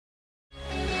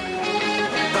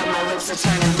lips are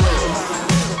turning blue.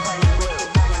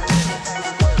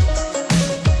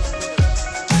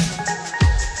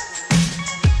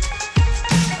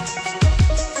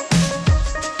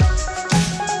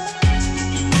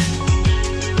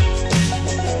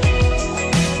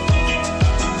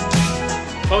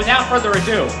 But without further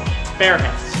ado, bare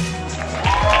hands.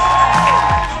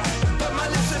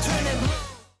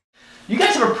 You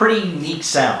guys have a pretty unique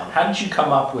sound. How did you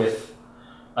come up with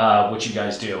what you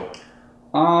guys do?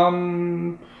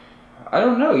 I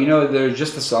don't know. You know, they're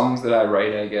just the songs that I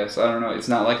write, I guess. I don't know. It's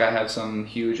not like I have some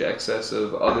huge excess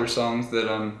of other songs that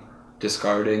I'm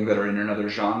discarding that are in another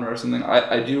genre or something.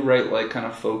 I do write like kind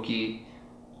of folky,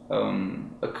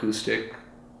 acoustic,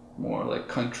 more like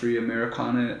country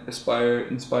Americana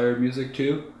inspired music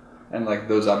too, and like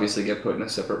those obviously get put in a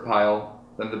separate pile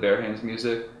than the bare hands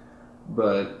music,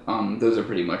 but those are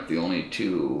pretty much the only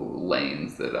two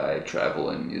lanes that I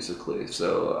travel in musically.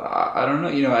 So I don't know,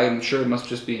 you know, I'm sure it must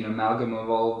just be an amalgam of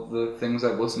all the things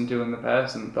I've listened to in the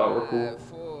past and thought were cool.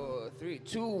 3,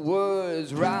 2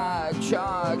 words, rock,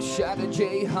 chalk, shot a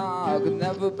Jayhawk.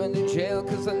 Never been to jail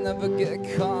cause I never get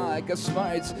caught. Got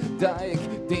smarts, dark,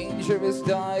 dangerous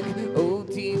dog.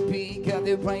 OTP, got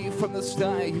it right from the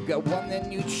start. You got one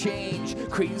and you change,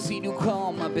 crazy new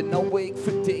calm. I've been awake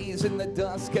for days in the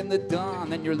dusk and the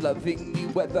dawn. And you're loving me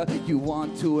whether you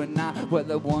want to or not.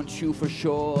 Well, I want you for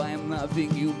sure, I am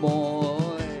loving you more.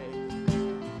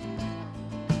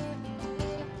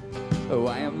 Oh,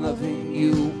 I am loving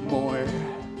you more.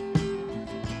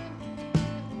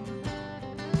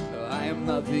 Oh, I am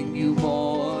loving you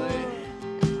more.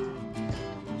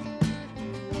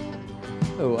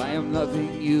 Oh, I am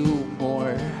loving you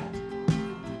more.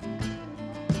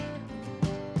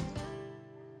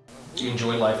 Do you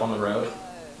enjoy life on the road?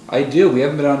 I do. We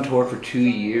haven't been on tour for 2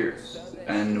 years,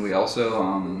 and we also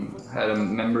had a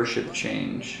membership of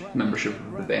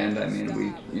the band. I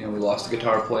mean, we lost a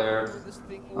guitar player.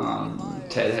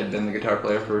 Ted had been the guitar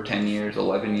player for 10 years,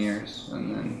 11 years,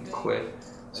 and then quit.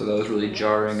 So that was really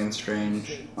jarring and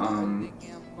strange. But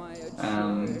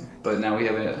now we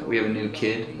have a new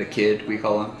kid, the kid we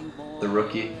call him, the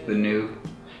rookie, the noob,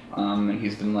 and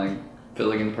he's been like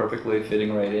filling in perfectly,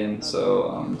 fitting right in.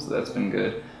 So that's been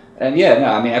good. And yeah, no,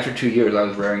 I mean, after 2 years, I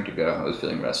was raring to go. I was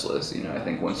feeling restless. You know, I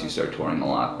think once you start touring a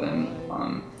lot, then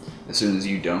as soon as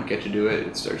you don't get to do it,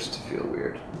 it starts to feel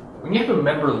weird. When you have a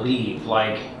member leave,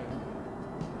 like,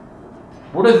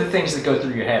 what are the things that go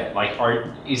through your head? Like,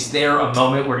 is there a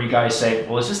moment where you guys say,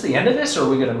 well, is this the end of this, or are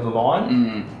we going to move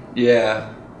on? Yeah.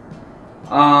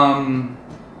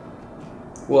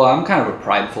 Well, I'm kind of a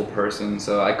prideful person,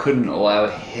 so I couldn't allow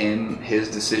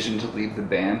his decision to leave the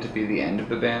band to be the end of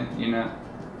the band, you know?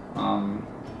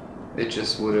 It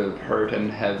just would have hurt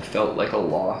and have felt like a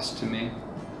loss to me.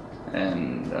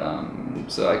 And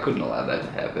so I couldn't allow that to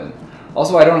happen.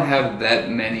 Also, I don't have that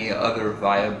many other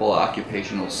viable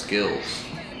occupational skills,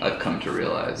 I've come to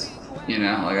realize. You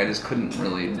know, like I just couldn't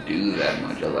really do that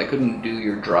much. I couldn't do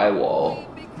your drywall,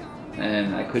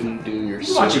 and I couldn't do your...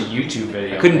 You watch a YouTube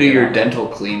video. I couldn't do your dental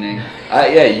cleaning.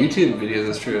 Yeah, YouTube videos,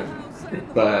 that's true.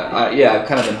 But yeah, I've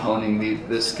kind of been honing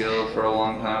this skill for a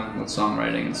long time with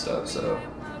songwriting and stuff, so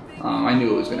I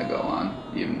knew it was going to go on,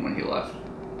 even when he left.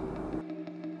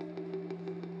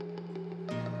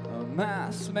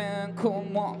 Masked man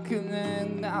come walking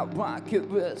in, got rocket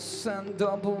wrists and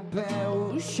double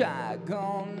barrel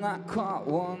shotgun. I caught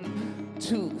one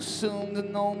too soon to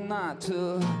know not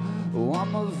to. Oh,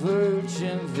 I'm a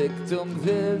virgin, victim,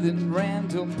 villain,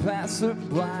 random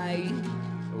passerby.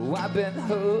 Oh, I've been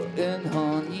hurting,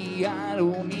 honey, I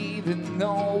don't even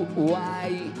know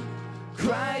why.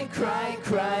 Cry, cry,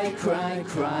 cry, cry,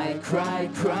 cry, cry,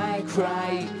 cry,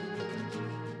 cry.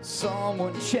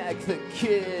 Someone check the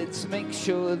kids, make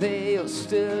sure they are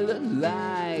still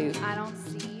alive. I don't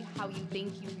see how you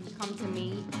think you can come to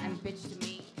me and bitch to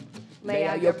me. Lay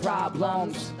out your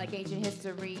problems like ancient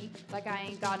history, like I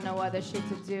ain't got no other shit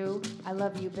to do. I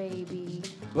love you, baby,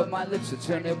 but my lips are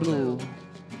turning blue.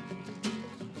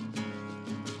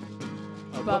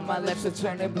 But my lips are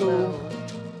turning blue.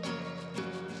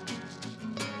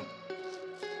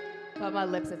 But my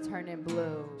lips are turning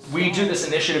blue. We do this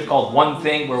initiative called One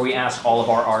Thing, where we ask all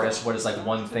of our artists what is like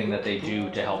one thing that they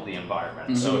do to help the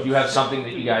environment. So if you have something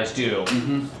that you guys do,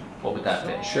 what would that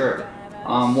be? Sure.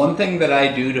 One thing that I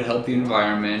do to help the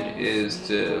environment is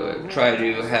to try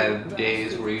to have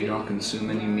days where you don't consume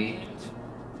any meat.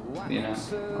 You know,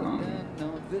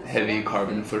 heavy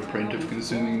carbon footprint of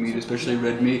consuming meat, especially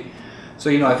red meat.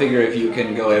 So, you know, I figure if you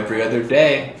can go every other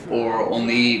day or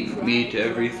only eat meat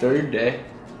every third day,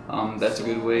 that's a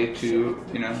good way to,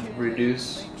 you know,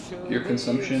 reduce your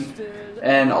consumption.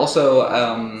 And also,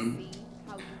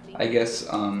 I guess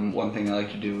one thing I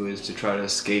like to do is to try to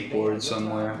skateboard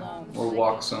somewhere or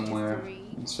walk somewhere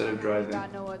instead of driving,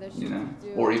 you know,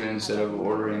 or even instead of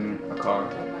ordering a car.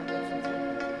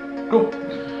 Cool.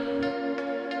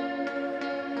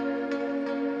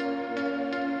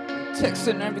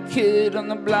 Texting every kid on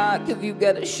the block, if you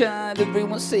got a shot,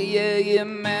 everyone say yeah, yeah,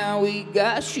 man, we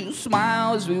got you.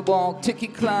 Smile as we walk, ticky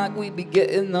clock, we be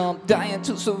getting up, dying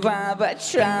to survive. I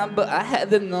tried, but I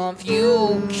had enough.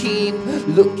 You keep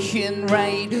looking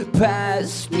right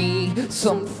past me,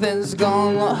 something's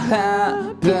gonna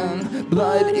happen.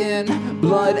 Blood in,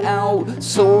 blood out,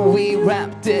 so we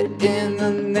wrapped it in a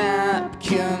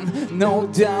napkin. No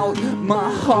doubt,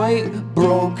 my heart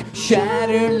broke,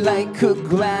 shattered like a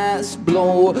glass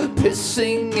blow,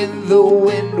 pissing in the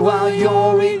wind while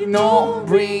you're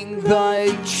ignoring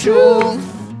the truth.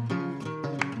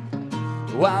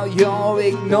 While you're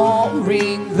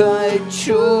ignoring the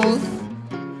truth.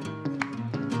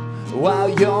 While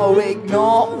you're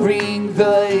ignoring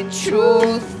the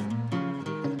truth.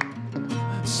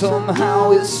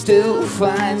 Somehow it still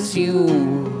finds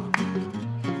you.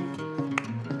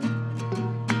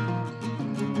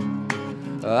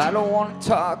 I don't want to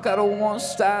talk, I don't want to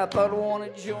stop, I don't want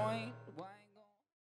to join.